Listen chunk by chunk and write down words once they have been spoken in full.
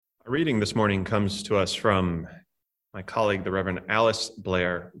A reading this morning comes to us from my colleague, the Reverend Alice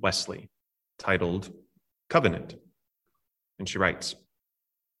Blair Wesley, titled Covenant. And she writes,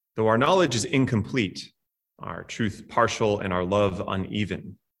 "Though our knowledge is incomplete, our truth partial, and our love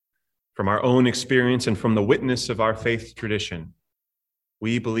uneven, from our own experience and from the witness of our faith tradition,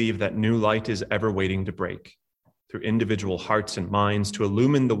 we believe that new light is ever waiting to break through individual hearts and minds to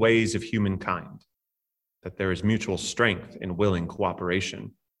illumine the ways of humankind, that there is mutual strength in willing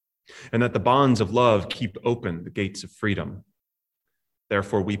cooperation, and that the bonds of love keep open the gates of freedom.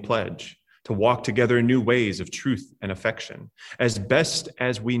 Therefore, we pledge to walk together in new ways of truth and affection, as best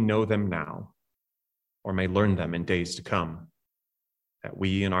as we know them now, or may learn them in days to come, that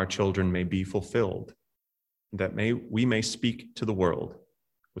we and our children may be fulfilled, that we may speak to the world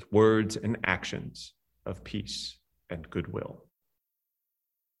with words and actions of peace and goodwill."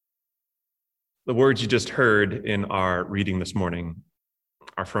 The words you just heard in our reading this morning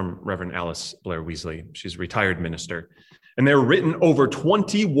are from Reverend Alice Blair Wesley. She's a retired minister, and they're written over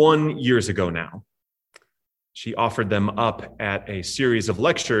 21 years ago now. She offered them up at a series of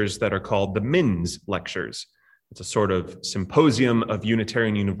lectures that are called the Men's Lectures. It's a sort of symposium of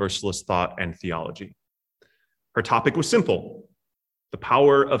Unitarian Universalist thought and theology. Her topic was simple: the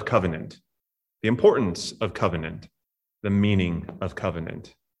power of covenant, the importance of covenant, the meaning of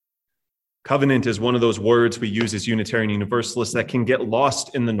covenant. Covenant is one of those words we use as Unitarian Universalists that can get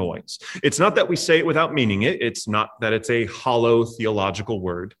lost in the noise. It's not that we say it without meaning it. It's not that it's a hollow theological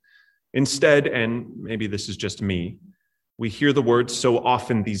word. Instead, and maybe this is just me, we hear the word so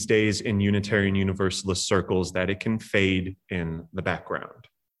often these days in Unitarian Universalist circles that it can fade in the background.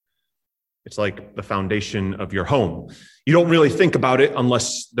 It's like the foundation of your home. You don't really think about it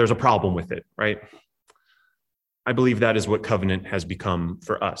unless there's a problem with it, right? I believe that is what covenant has become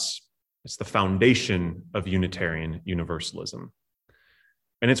for us. It's the foundation of Unitarian Universalism.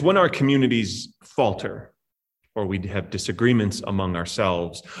 And it's when our communities falter, or we have disagreements among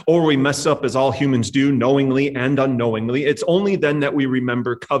ourselves, or we mess up as all humans do, knowingly and unknowingly, it's only then that we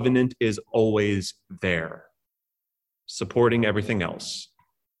remember covenant is always there, supporting everything else,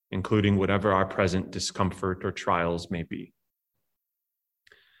 including whatever our present discomfort or trials may be.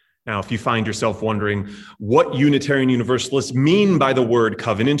 Now, if you find yourself wondering what Unitarian Universalists mean by the word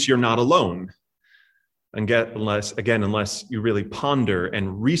covenant, you're not alone. Unless you really ponder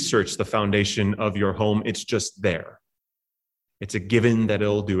and research the foundation of your home, it's just there. It's a given that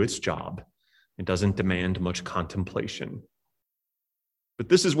it'll do its job. It doesn't demand much contemplation. But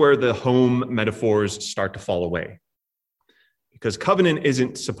this is where the home metaphors start to fall away. Because covenant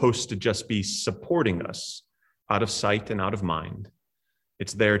isn't supposed to just be supporting us out of sight and out of mind.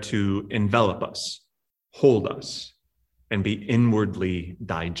 It's there to envelop us, hold us, and be inwardly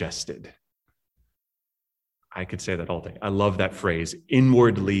digested. I could say that all day. I love that phrase,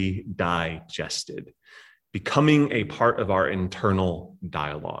 inwardly digested, becoming a part of our internal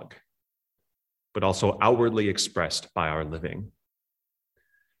dialogue, but also outwardly expressed by our living.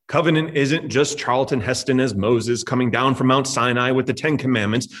 Covenant isn't just Charlton Heston as Moses coming down from Mount Sinai with the 10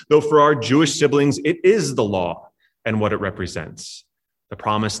 Commandments, though for our Jewish siblings, it is the law and what it represents. The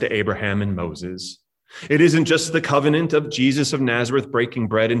promise to Abraham and Moses. It isn't just the covenant of Jesus of Nazareth breaking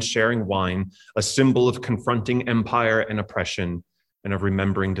bread and sharing wine, a symbol of confronting empire and oppression and of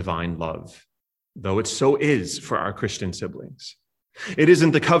remembering divine love, though it so is for our Christian siblings. It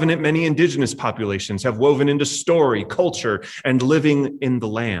isn't the covenant many indigenous populations have woven into story, culture, and living in the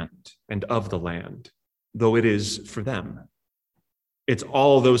land and of the land, though it is for them. It's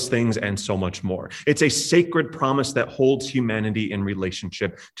all those things and so much more. It's a sacred promise that holds humanity in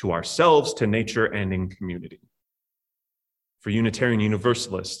relationship to ourselves, to nature, and in community. For Unitarian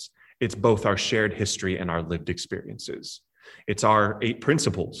Universalists, it's both our shared history and our lived experiences. It's our 8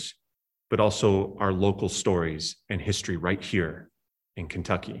 principles, but also our local stories and history right here in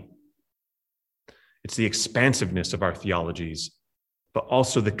Kentucky. It's the expansiveness of our theologies, but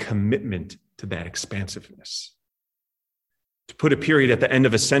also the commitment to that expansiveness. To put a period at the end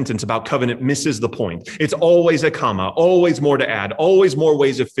of a sentence about covenant misses the point. It's always a comma, always more to add, always more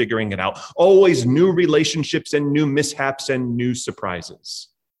ways of figuring it out, always new relationships and new mishaps and new surprises.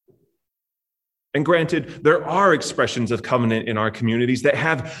 And granted, there are expressions of covenant in our communities that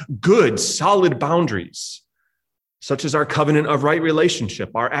have good, solid boundaries, such as our covenant of right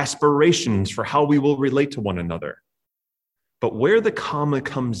relationship, our aspirations for how we will relate to one another. But where the comma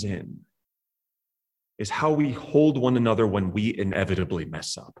comes in is how we hold one another when we inevitably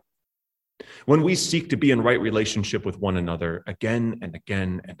mess up. When we seek to be in right relationship with one another again and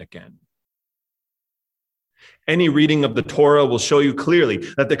again and again. Any reading of the Torah will show you clearly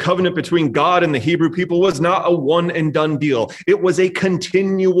that the covenant between God and the Hebrew people was not a one and done deal. It was a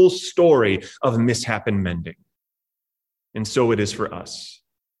continual story of mishap and mending. And so it is for us,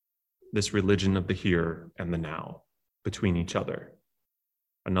 this religion of the here and the now between each other.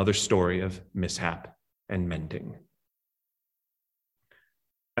 Another story of mishap and mending.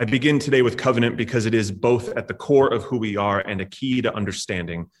 I begin today with covenant because it is both at the core of who we are and a key to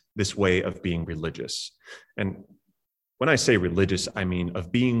understanding this way of being religious. And when I say religious, I mean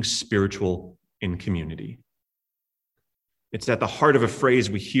of being spiritual in community. It's at the heart of a phrase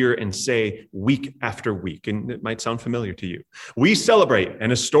we hear and say week after week, and it might sound familiar to you. We celebrate an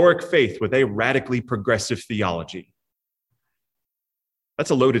historic faith with a radically progressive theology. That's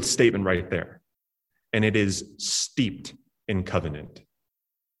a loaded statement right there, and it is steeped in covenant.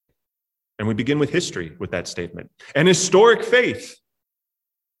 And we begin with history with that statement. An historic faith.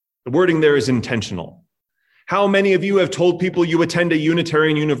 The wording there is intentional. How many of you have told people you attend a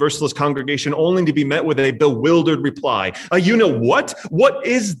Unitarian Universalist congregation only to be met with a bewildered reply? You know what? What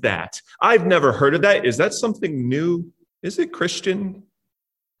is that? I've never heard of that. Is that something new? Is it Christian?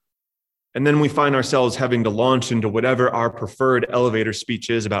 And then we find ourselves having to launch into whatever our preferred elevator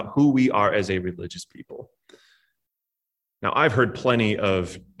speech is about who we are as a religious people. Now, I've heard plenty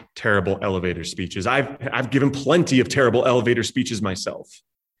of terrible elevator speeches. I've given plenty of terrible elevator speeches myself.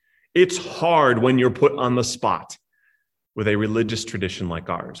 It's hard when you're put on the spot with a religious tradition like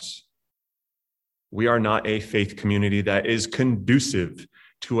ours. We are not a faith community that is conducive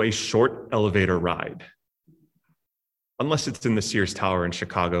to a short elevator ride. Unless it's in the Sears Tower in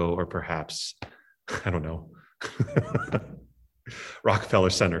Chicago, or perhaps, I don't know, Rockefeller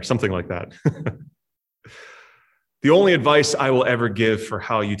Center, something like that. The only advice I will ever give for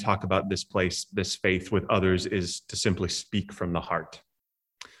how you talk about this place, this faith with others, is to simply speak from the heart.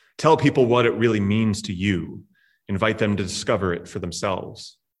 Tell people what it really means to you. Invite them to discover it for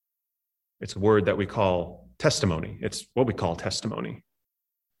themselves. It's a word that we call testimony. It's what we call testimony.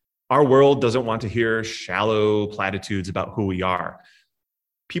 Our world doesn't want to hear shallow platitudes about who we are.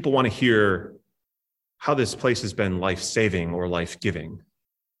 People want to hear how this place has been life-saving or life-giving.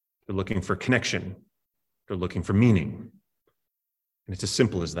 They're looking for connection. They're looking for meaning. And it's as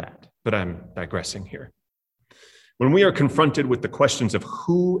simple as that. But I'm digressing here. When we are confronted with the questions of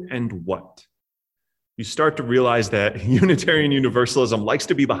who and what, you start to realize that Unitarian Universalism likes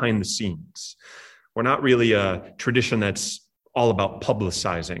to be behind the scenes. We're not really a tradition that's all about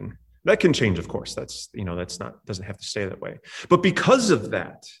publicizing. That can change, of course. Doesn't have to stay that way. But because of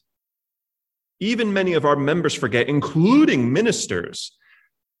that, even many of our members forget, including ministers,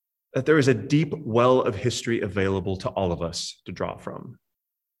 that there is a deep well of history available to all of us to draw from.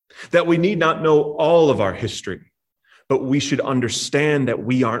 That we need not know all of our history, but we should understand that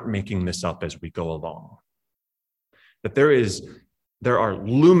we aren't making this up as we go along. That there are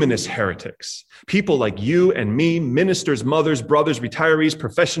luminous heretics, people like you and me, ministers, mothers, brothers, retirees,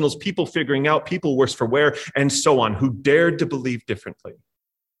 professionals, people figuring out, people worse for wear, and so on, who dared to believe differently.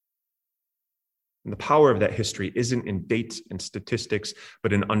 And the power of that history isn't in dates and statistics,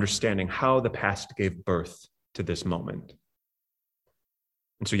 but in understanding how the past gave birth to this moment.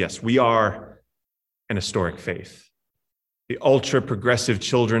 And so, yes, we are an historic faith. The ultra-progressive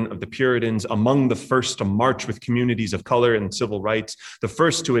children of the Puritans, among the first to march with communities of color and civil rights, the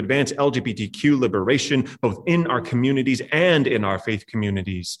first to advance LGBTQ liberation, both in our communities and in our faith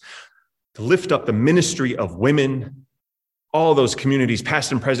communities, to lift up the ministry of women, all those communities,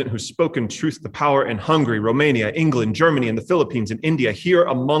 past and present, who spoke in truth to power in Hungary, Romania, England, Germany, and the Philippines, and India, here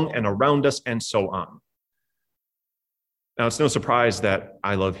among and around us, and so on. Now, it's no surprise that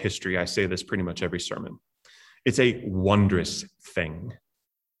I love history. I say this pretty much every sermon. It's a wondrous thing.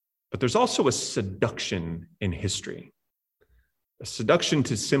 But there's also a seduction in history, a seduction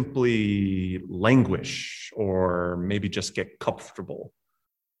to simply languish or maybe just get comfortable.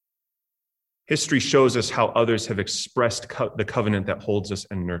 History shows us how others have expressed the covenant that holds us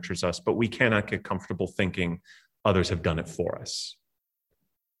and nurtures us, but we cannot get comfortable thinking others have done it for us.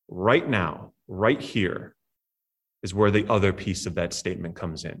 Right now, right here, is where the other piece of that statement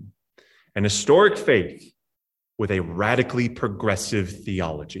comes in. An historic faith with a radically progressive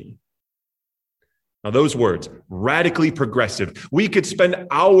theology. Now, those words, radically progressive, we could spend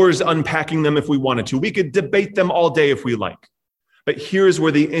hours unpacking them if we wanted to. We could debate them all day if we like. But here's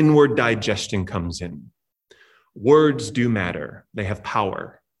where the inward digestion comes in. Words do matter. They have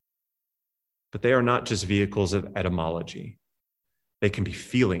power. But they are not just vehicles of etymology. They can be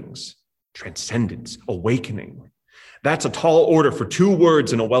feelings, transcendence, awakening. That's a tall order for two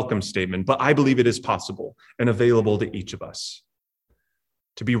words in a welcome statement, but I believe it is possible and available to each of us.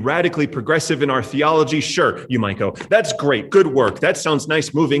 To be radically progressive in our theology, sure, you might go, that's great, good work, that sounds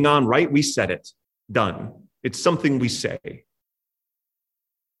nice, moving on, right? We said it, done. It's something we say.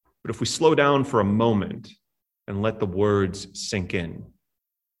 But if we slow down for a moment and let the words sink in,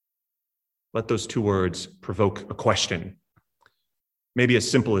 let those two words provoke a question. Maybe as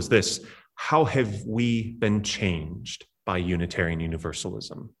simple as this: how have we been changed by Unitarian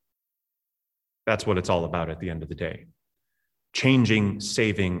Universalism? That's what it's all about at the end of the day. Changing,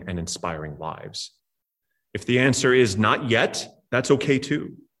 saving, and inspiring lives. If the answer is not yet, that's okay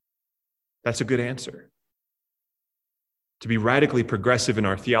too. That's a good answer. To be radically progressive in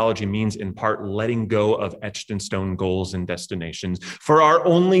our theology means in part letting go of etched in stone goals and destinations. For our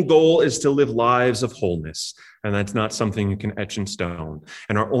only goal is to live lives of wholeness, and that's not something you can etch in stone.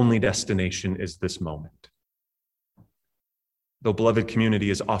 And our only destination is this moment. Though beloved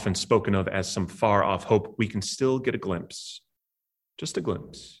community is often spoken of as some far off hope, we can still get a glimpse, just a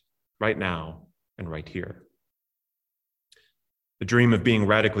glimpse, right now and right here. The dream of being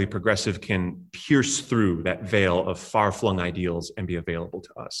radically progressive can pierce through that veil of far-flung ideals and be available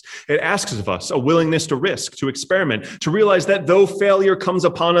to us. It asks of us a willingness to risk, to experiment, to realize that though failure comes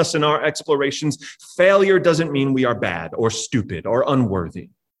upon us in our explorations, failure doesn't mean we are bad or stupid or unworthy.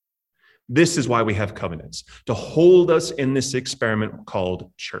 This is why we have covenants, to hold us in this experiment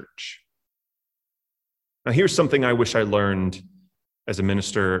called church. Now, here's something I wish I learned as a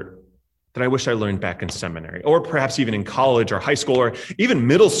minister that I wish I learned back in seminary, or perhaps even in college or high school or even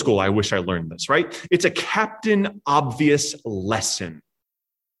middle school. I wish I learned this, right? It's a captain obvious lesson.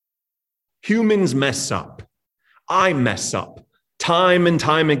 Humans mess up. I mess up time and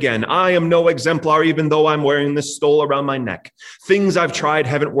time again. I am no exemplar, even though I'm wearing this stole around my neck. Things I've tried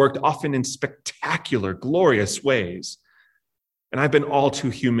haven't worked, often in spectacular, glorious ways. And I've been all too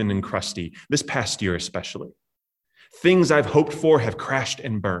human and crusty, this past year especially. Things I've hoped for have crashed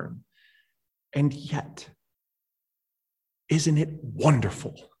and burned. And yet, isn't it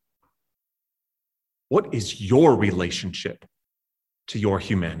wonderful? What is your relationship to your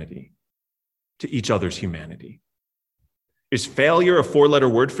humanity, to each other's humanity? Is failure a four-letter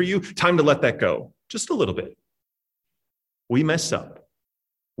word for you? Time to let that go, just a little bit. We mess up.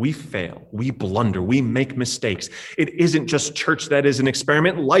 We fail. We blunder. We make mistakes. It isn't just church that is an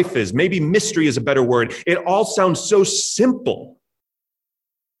experiment. Life is. Maybe mystery is a better word. It all sounds so simple.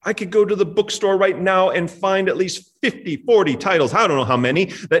 I could go to the bookstore right now and find at least 50, 40 titles, I don't know how many,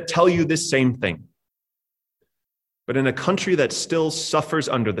 that tell you this same thing. But in a country that still suffers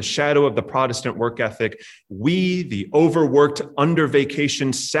under the shadow of the Protestant work ethic, we, the overworked,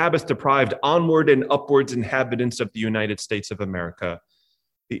 under-vacation, Sabbath-deprived, onward and upwards inhabitants of the United States of America,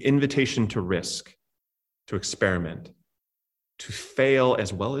 the invitation to risk, to experiment, to fail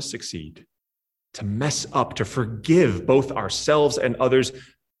as well as succeed, to mess up, to forgive both ourselves and others,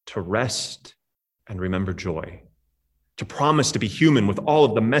 to rest and remember joy, to promise to be human with all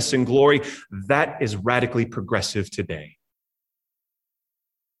of the mess and glory, that is radically progressive today.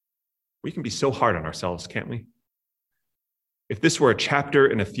 We can be so hard on ourselves, can't we? If this were a chapter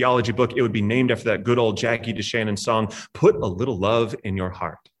in a theology book, it would be named after that good old Jackie DeShannon song, "Put a little love in your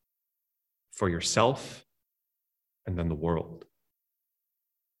heart for yourself and then the world."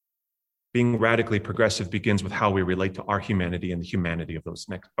 Being radically progressive begins with how we relate to our humanity and the humanity of those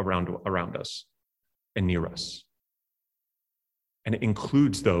around us and near us. And it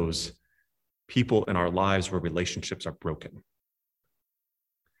includes those people in our lives where relationships are broken.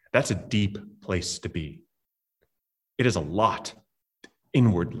 That's a deep place to be. It is a lot to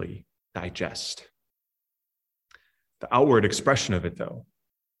inwardly digest. The outward expression of it, though,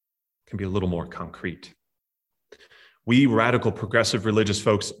 can be a little more concrete. We radical progressive religious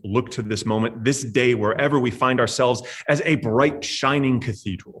folks look to this moment, this day, wherever we find ourselves, as a bright, shining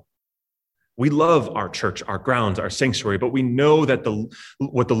cathedral. We love our church, our grounds, our sanctuary, but we know that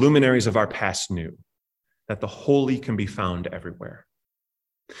what the luminaries of our past knew, that the holy can be found everywhere.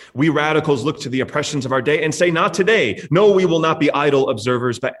 We radicals look to the oppressions of our day and say, not today. No, we will not be idle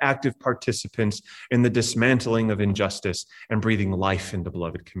observers, but active participants in the dismantling of injustice and breathing life into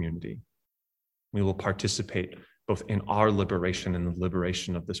beloved community. We will participate both in our liberation and the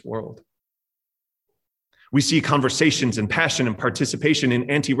liberation of this world. We see conversations and passion and participation in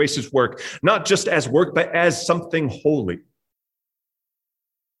anti-racist work, not just as work, but as something holy.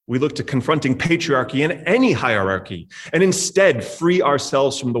 We look to confronting patriarchy and any hierarchy, and instead free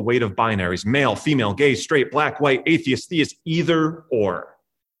ourselves from the weight of binaries, male, female, gay, straight, black, white, atheist, theist, either or,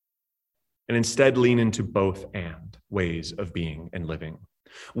 and instead lean into both and ways of being and living.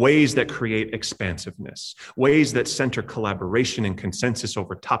 Ways that create expansiveness, ways that center collaboration and consensus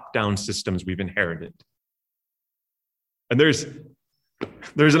over top-down systems we've inherited. And there's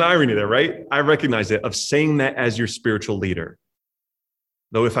There's an irony there, right? I recognize it, of saying that as your spiritual leader.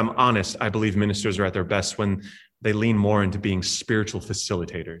 Though if I'm honest, I believe ministers are at their best when they lean more into being spiritual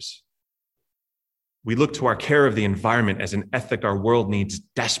facilitators. We look to our care of the environment as an ethic our world needs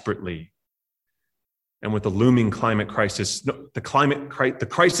desperately. And with the looming climate crisis, the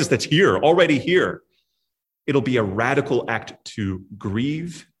crisis that's here, already here, it'll be a radical act to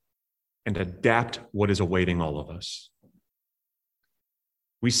grieve and adapt what is awaiting all of us.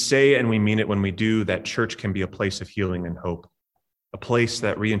 We say and we mean it when we do that church can be a place of healing and hope, a place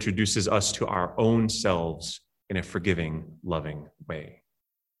that reintroduces us to our own selves in a forgiving, loving way.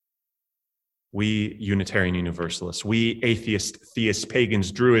 We Unitarian Universalists, we atheists, theists,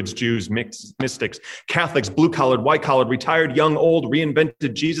 pagans, druids, Jews, mystics, Catholics, blue-collared, white-collared, retired, young, old,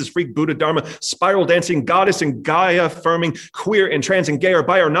 reinvented, Jesus, freak, Buddha, Dharma, spiral dancing, goddess and Gaia affirming, queer and trans and gay or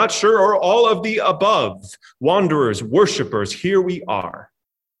bi or not sure or all of the above, wanderers, worshipers, here we are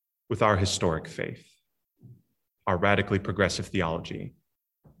with our historic faith, our radically progressive theology.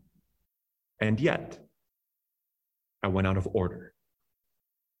 And yet, I went out of order.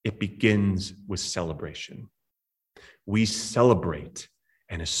 It begins with celebration. We celebrate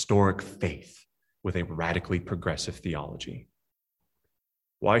an historic faith with a radically progressive theology.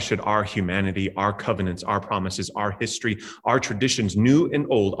 Why should our humanity, our covenants, our promises, our history, our traditions, new and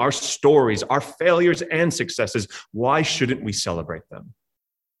old, our stories, our failures and successes, why shouldn't we celebrate them?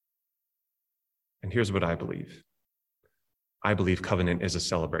 And here's what I believe. I believe covenant is a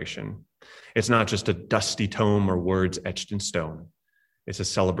celebration. It's not just a dusty tome or words etched in stone. It's a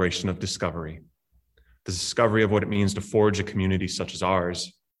celebration of discovery. The discovery of what it means to forge a community such as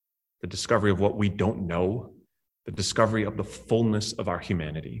ours, the discovery of what we don't know, the discovery of the fullness of our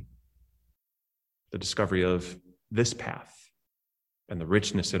humanity, the discovery of this path and the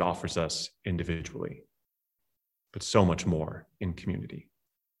richness it offers us individually, but so much more in community.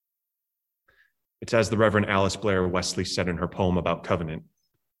 It's as the Reverend Alice Blair Wesley said in her poem about covenant,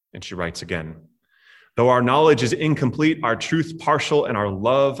 and she writes again, "Though our knowledge is incomplete, our truth partial, and our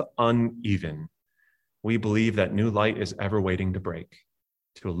love uneven, we believe that new light is ever waiting to break,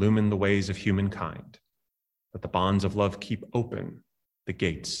 to illumine the ways of humankind, that the bonds of love keep open the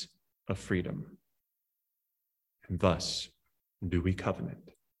gates of freedom. And thus do we covenant.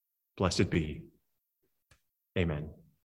 Blessed be. Amen."